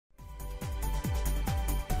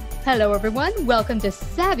Hello, everyone. Welcome to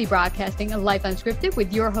Savvy Broadcasting, a life unscripted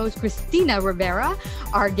with your host, Christina Rivera.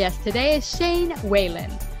 Our guest today is Shane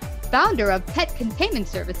Whelan, founder of Pet Containment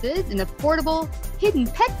Services, an affordable hidden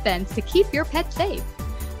pet fence to keep your pet safe.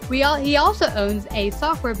 He also owns a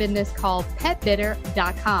software business called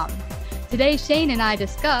PetBidder.com. Today, Shane and I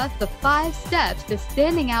discuss the 5 steps to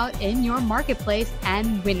standing out in your marketplace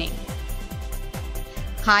and winning.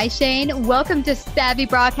 Hi, Shane. Welcome to Savvy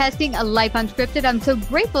Broadcasting, a life unscripted. I'm so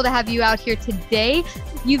grateful to have you out here today.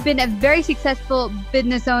 You've been a very successful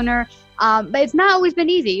business owner, but it's not always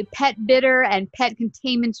been easy. PetBidder and Pet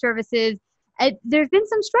Containment Services, there's been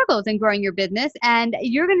some struggles in growing your business, and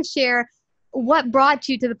you're going to share what brought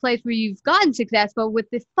you to the place where you've gotten successful with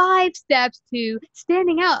the 5 steps to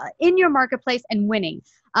standing out in your marketplace and winning.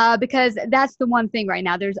 Because that's the one thing right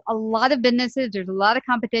now. There's a lot of businesses, there's a lot of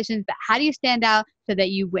competitions, but how do you stand out so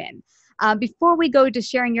that you win? Before we go to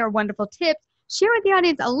sharing your wonderful tips, share with the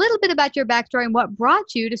audience a little bit about your backstory and what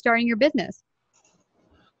brought you to starting your business.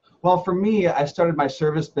 Well, for me, I started my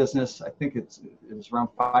service business, I think it was around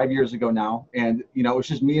 5 years ago now. And, it was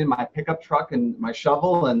just me and my pickup truck and my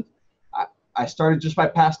shovel. And I started just by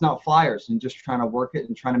passing out flyers and just trying to work it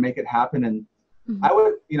and trying to make it happen. And I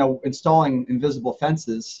would, installing invisible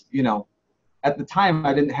fences, at the time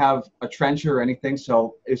I didn't have a trencher or anything.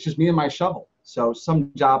 So it's just me and my shovel. So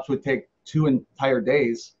some jobs would take 2 entire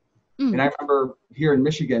days. And I remember here in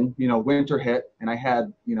Michigan, winter hit, and I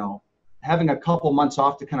had, having a couple months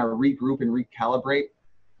off to kind of regroup and recalibrate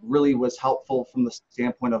really was helpful from the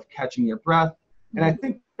standpoint of catching your breath. And I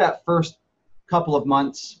think that first couple of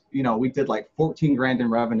months, we did like 14 grand in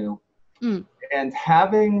revenue. And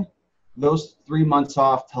having those 3 months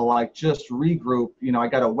off to like just regroup, I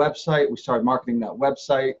got a website. We started marketing that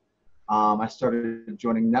website. I started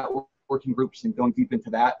joining networking groups and going deep into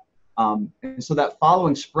that. And so that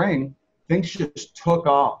following spring, things just took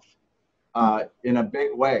off in a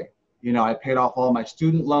big way. I paid off all my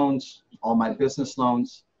student loans, all my business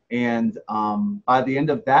loans. And by the end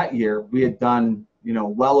of that year, we had done,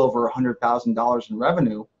 well over $100,000 in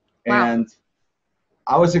revenue. Wow. And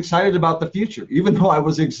I was excited about the future, even though I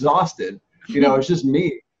was exhausted. It's just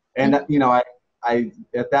me. And, I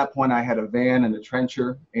at that point, I had a van and a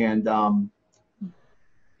trencher. And,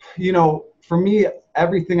 for me,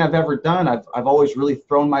 everything I've ever done, I've always really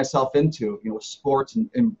thrown myself into, sports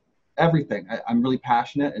and everything. I'm really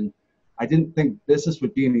passionate, and I didn't think business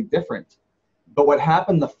would be any different. But what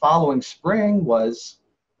happened the following spring was,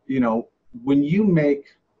 when you make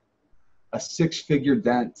a 6-figure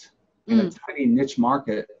dent in a tiny niche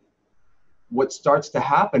market, what starts to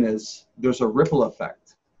happen is there's a ripple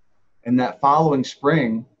effect. And that following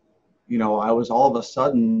spring, I was all of a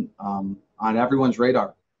sudden on everyone's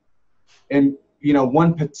radar. And,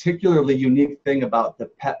 one particularly unique thing about the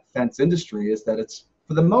pet fence industry is that it's,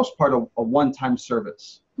 for the most part, a one-time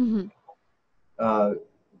service. People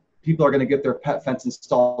are going to get their pet fence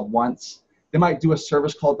installed once. They might do a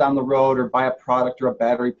service call down the road or buy a product or a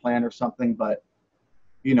battery plan or something, but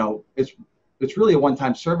it's really a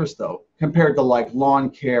one-time service though, compared to like lawn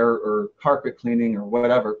care or carpet cleaning or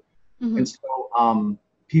whatever. And so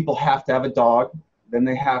people have to have a dog, then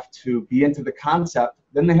they have to be into the concept,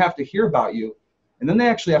 then they have to hear about you, and then they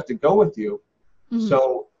actually have to go with you.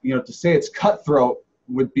 So, to say it's cutthroat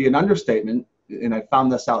would be an understatement, and I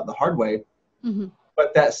found this out the hard way.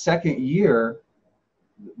 But that second year,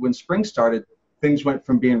 when spring started, things went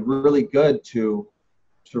from being really good to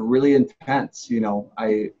really intense.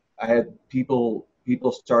 I had people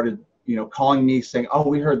started, calling me saying, "Oh,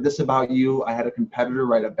 we heard this about you." I had a competitor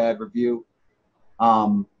write a bad review.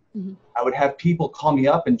 I would have people call me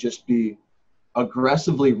up and just be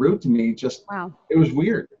aggressively rude to me. Wow. It was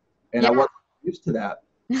weird. And I wasn't used to that.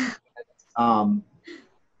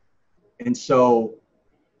 And so,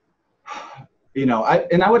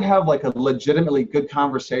 I would have like a legitimately good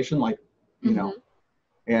conversation, like,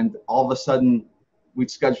 and all of a sudden we'd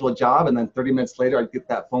schedule a job, and then 30 minutes later I'd get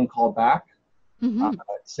that phone call back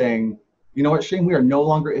saying, "You know what, Shane, we are no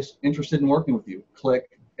longer interested in working with you."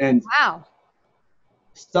 Click. And wow,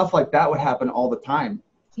 stuff like that would happen all the time.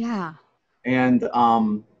 Yeah. And,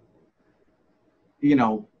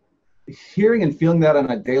 hearing and feeling that on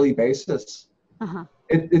a daily basis,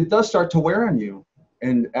 it does start to wear on you.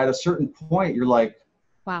 And at a certain point, you're like,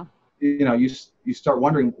 wow, you start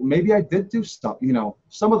wondering, maybe I did do stuff,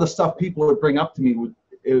 some of the stuff people would bring up to me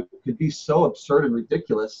it could be so absurd and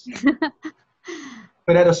ridiculous.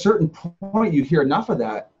 But at a certain point, you hear enough of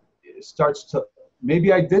that, it starts to,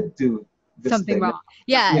 maybe I did do this something thing wrong.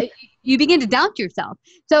 Yeah. You begin to doubt yourself.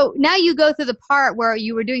 So now you go through the part where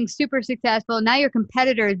you were doing super successful. Now your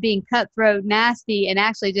competitor is being cutthroat, nasty, and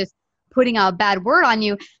actually just putting out a bad word on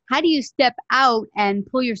you. How do you step out and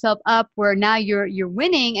pull yourself up where now you're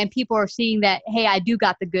winning and people are seeing that, hey, I do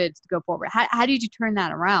got the goods to go forward? How did you turn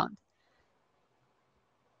that around?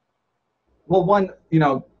 Well, one,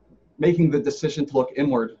 making the decision to look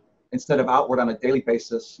inward instead of outward on a daily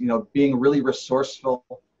basis, being really resourceful.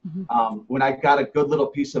 When I got a good little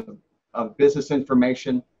piece of business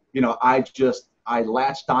information, I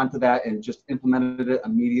latched onto that and just implemented it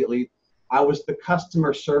immediately. I was the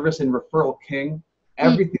customer service and referral king.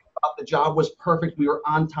 Everything about the job was perfect. We were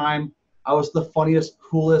on time. I was the funniest,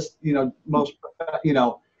 coolest, most,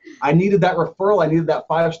 I needed that referral. I needed that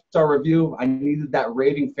 5-star review. I needed that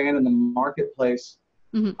raving fan in the marketplace.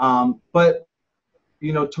 But,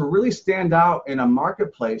 to really stand out in a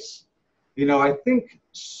marketplace, I think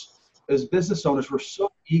as business owners, we're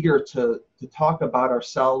so eager to talk about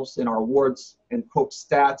ourselves and our awards and quote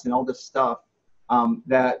stats and all this stuff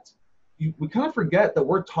that we kind of forget that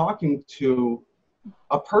we're talking to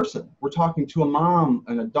a person. We're talking to a mom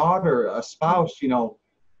and a daughter, a spouse,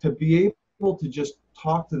 to be able to just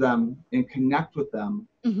talk to them and connect with them,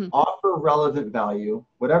 offer relevant value,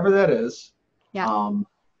 whatever that is, and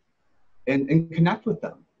connect with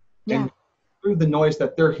them. And through the noise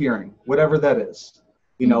that they're hearing, whatever that is,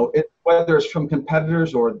 whether it's from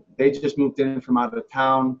competitors or they just moved in from out of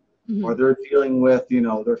town, or they're dealing with,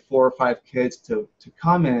 their 4 or 5 kids to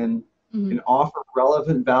come in and offer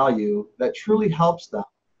relevant value that truly helps them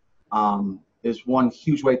is one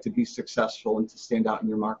huge way to be successful and to stand out in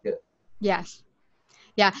your market. Yes.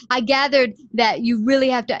 Yeah, I gathered that you really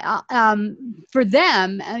have to, for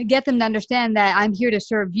them, get them to understand that I'm here to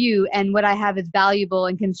serve you and what I have is valuable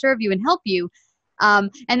and can serve you and help you.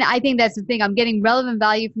 And I think that's the thing. I'm getting relevant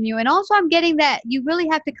value from you. And also I'm getting that you really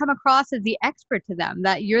have to come across as the expert to them,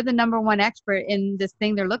 that you're the #1 expert in this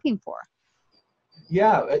thing they're looking for.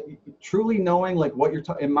 Yeah, truly knowing like what you're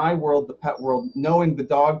talking, in my world, the pet world, knowing the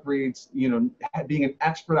dog breeds, being an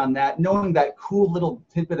expert on that, knowing that cool little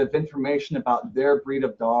tidbit of information about their breed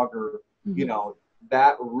of dog or,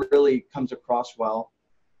 that really comes across well.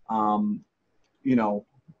 And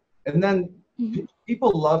then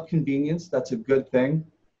people love convenience. That's a good thing.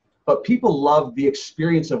 But people love the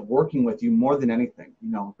experience of working with you more than anything.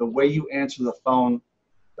 The way you answer the phone,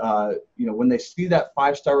 when they see that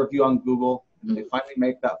 5-star review on Google, and they finally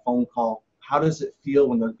make that phone call, how does it feel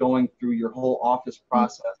when they're going through your whole office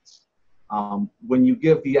process? When you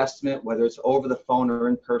give the estimate, whether it's over the phone or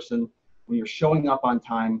in person, when you're showing up on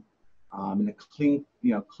time in a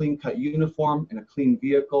clean cut uniform, in a clean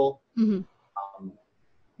vehicle, and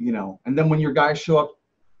then when your guys show up,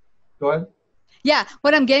 go ahead. Yeah,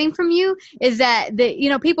 what I'm getting from you is that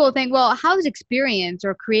people think, well, how does experience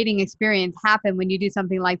or creating experience happen when you do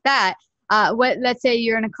something like that? Let's say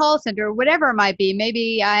you're in a call center or whatever it might be.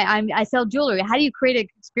 Maybe I sell jewelry. How do you create an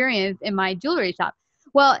experience in my jewelry shop?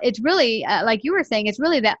 Well, it's really, like you were saying, it's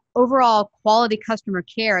really that overall quality customer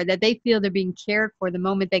care that they feel they're being cared for the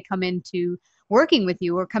moment they come into working with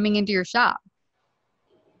you or coming into your shop.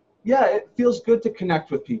 Yeah, it feels good to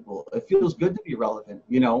connect with people. It feels good to be relevant,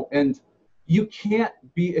 and you can't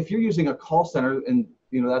be, if you're using a call center, and,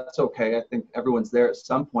 that's okay. I think everyone's there at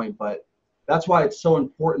some point, but that's why it's so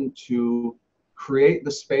important to create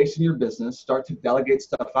the space in your business, start to delegate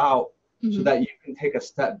stuff out so that you can take a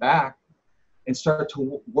step back and start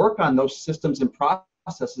to work on those systems and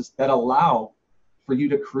processes that allow for you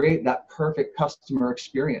to create that perfect customer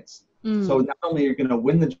experience. So not only are you going to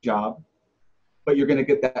win the job, but you're going to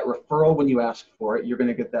get that referral when you ask for it. You're going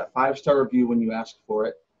to get that 5-star review when you ask for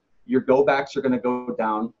it. Your go-backs are going to go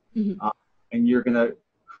down, and you're going to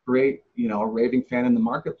create, a raving fan in the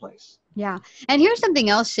marketplace. Yeah. And here's something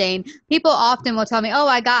else, Shane. People often will tell me, oh,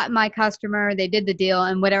 I got my customer, they did the deal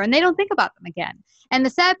and whatever, and they don't think about them again. And the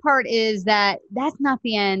sad part is that that's not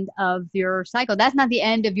the end of your cycle. That's not the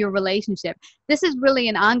end of your relationship. This is really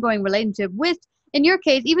an ongoing relationship with, in your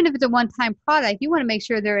case, even if it's a one-time product, you want to make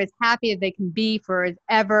sure they're as happy as they can be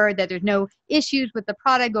forever, that there's no issues with the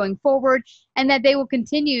product going forward, and that they will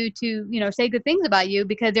continue to, say good things about you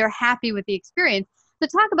because they're happy with the experience. So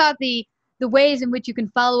talk about the ways in which you can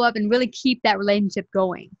follow up and really keep that relationship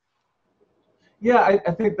going. Yeah,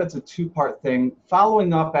 I think that's a 2-part thing.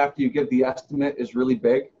 Following up after you give the estimate is really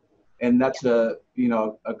big, and that's a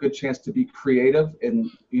good chance to be creative. And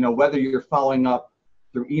whether you're following up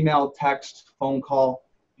through email, text, phone call,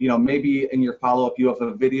 maybe in your follow-up you have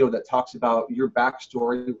a video that talks about your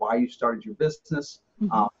backstory, why you started your business,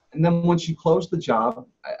 and then once you close the job,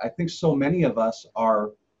 I think so many of us are,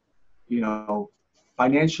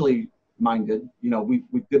 financially minded. We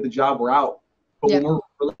did the job, we're out. But when we're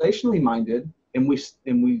relationally minded and we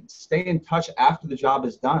stay in touch after the job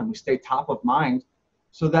is done, we stay top of mind,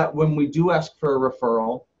 so that when we do ask for a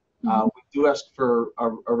referral, we do ask for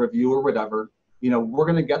a review or whatever, we're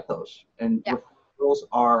going to get those. And referrals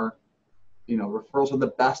are, referrals are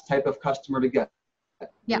the best type of customer to get.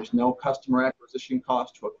 There's no customer acquisition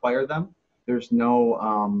cost to acquire them. There's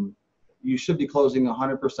no, you should be closing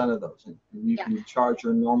 100% of those, and you can charge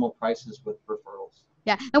your normal prices with referrals.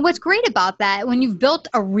 Yeah. And what's great about that, when you've built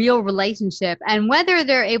a real relationship, and whether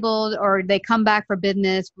they're able or they come back for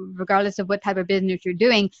business, regardless of what type of business you're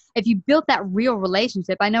doing, if you built that real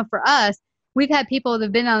relationship, I know for us, we've had people that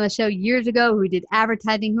have been on the show years ago who did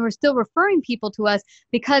advertising, who are still referring people to us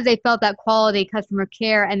because they felt that quality customer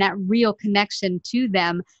care and that real connection to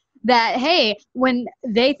them. That, hey, when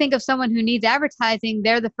they think of someone who needs advertising,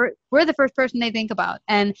 we're the first person they think about.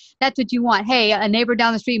 And that's what you want. Hey, a neighbor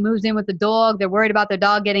down the street moves in with the dog. They're worried about their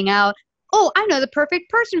dog getting out. Oh, I know the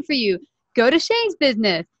perfect person for you. Go to Shane's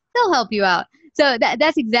business. He'll help you out. So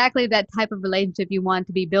that's exactly that type of relationship you want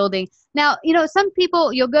to be building. Now, some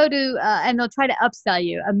people you'll go to and they'll try to upsell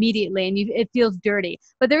you immediately, and it feels dirty.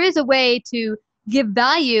 But there is a way to give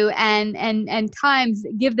value and times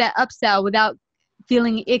give that upsell without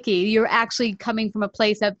feeling icky. You're actually coming from a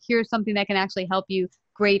place of, here's something that can actually help you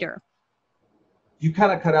greater. You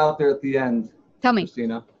kind of cut out there at the end. Tell me.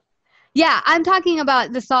 Christina. Yeah, I'm talking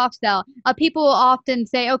about the soft sell. People often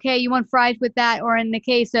say, okay, you want fries with that? Or in the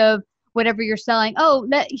case of whatever you're selling,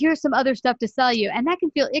 here's some other stuff to sell you. And that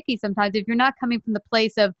can feel icky sometimes if you're not coming from the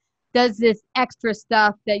place of, does this extra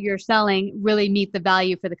stuff that you're selling really meet the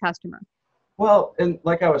value for the customer? Well, and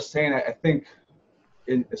like I was saying, I think,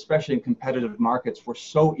 especially in competitive markets, we're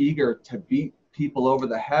so eager to beat people over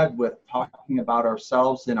the head with talking about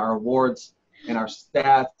ourselves and our awards and our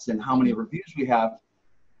stats and how many reviews we have.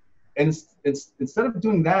 And instead of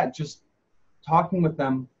doing that, just talking with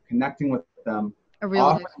them, connecting with them,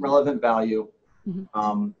 offering relevant value.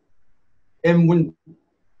 And when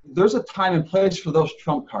there's a time and place for those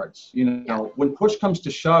trump cards, when push comes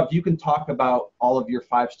to shove, you can talk about all of your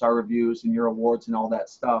 5-star reviews and your awards and all that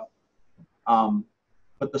stuff.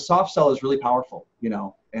 But the soft sell is really powerful,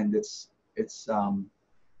 and it's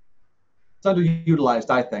underutilized.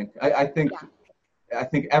 I think. I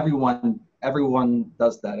think everyone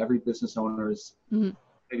does that. Every business owner is, maybe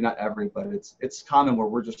not every, but it's common where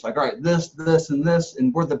we're just like, all right, this, and this,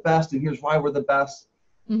 and we're the best, and here's why we're the best.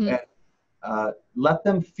 And let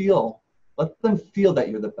them feel that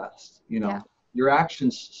you're the best. Your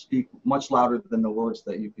actions speak much louder than the words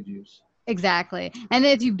that you could use. Exactly. And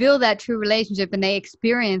if you build that true relationship and they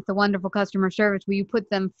experience the wonderful customer service where you put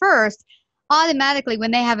them first, automatically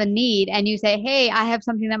when they have a need and you say, hey, I have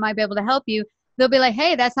something that might be able to help you, they'll be like,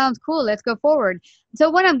 hey, that sounds cool. Let's go forward.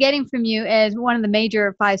 So what I'm getting from you is one of the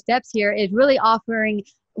major 5 steps here is really offering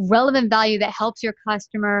relevant value that helps your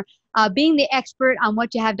customer, being the expert on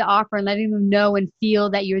what you have to offer and letting them know and feel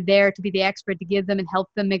that you're there to be the expert to give them and help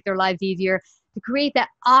them make their lives easier, to create that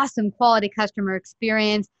awesome quality customer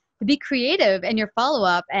experience, to be creative in your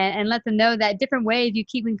follow-up and let them know that different ways you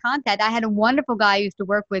keep in contact. I had a wonderful guy I used to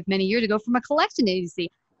work with many years ago from a collection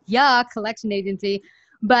agency. Collection agency.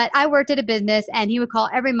 But I worked at a business and he would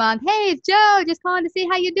call every month, hey, it's Joe, just calling to see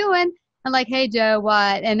how you doing. I'm like, hey, Joe,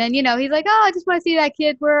 what? And then, he's like, oh, I just want to see that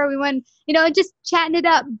kid where we went, just chatting it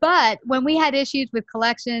up. But when we had issues with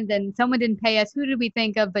collections and someone didn't pay us, who did we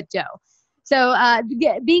think of but Joe? So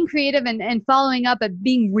being creative and following up, and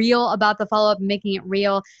being real about the follow-up and making it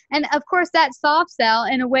real. And of course, that soft sell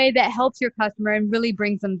in a way that helps your customer and really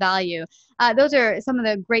brings them value. Those are some of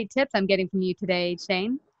the great tips I'm getting from you today,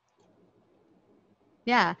 Shane.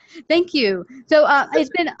 Yeah, thank you. So it's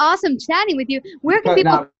been awesome chatting with you. Where can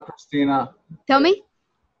people? Now, Christina. Tell me.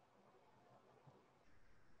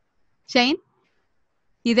 Shane,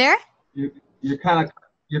 you there?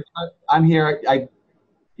 I'm here.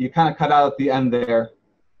 You kind of cut out at the end there.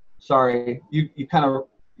 Sorry.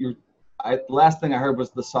 The last thing I heard was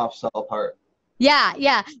the soft sell part.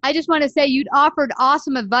 Yeah. I just want to say you'd offered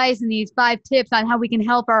awesome advice in these 5 tips on how we can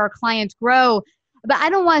help our clients grow. But I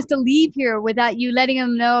don't want us to leave here without you letting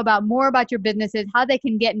them know more about your businesses, how they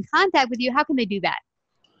can get in contact with you. How can they do that?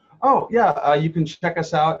 Oh, yeah. You can check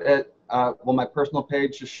us out at, my personal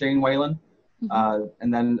page is Shane Whelan.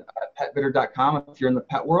 And then PetBidder.com if you're in the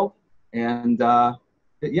pet world. And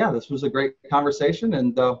this was a great conversation,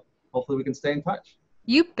 and hopefully we can stay in touch.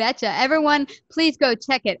 You betcha. Everyone, please go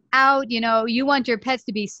check it out. You want your pets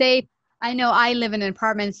to be safe. I know I live in an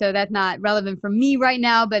apartment, so that's not relevant for me right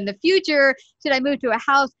now. But in the future, should I move to a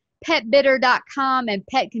house, PetBidder.com and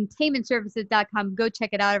PetContainmentServices.com. Go check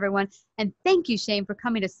it out, everyone. And thank you, Shane, for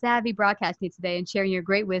coming to Savvy Broadcasting today and sharing your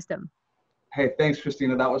great wisdom. Hey, thanks,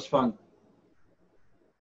 Christina. That was fun.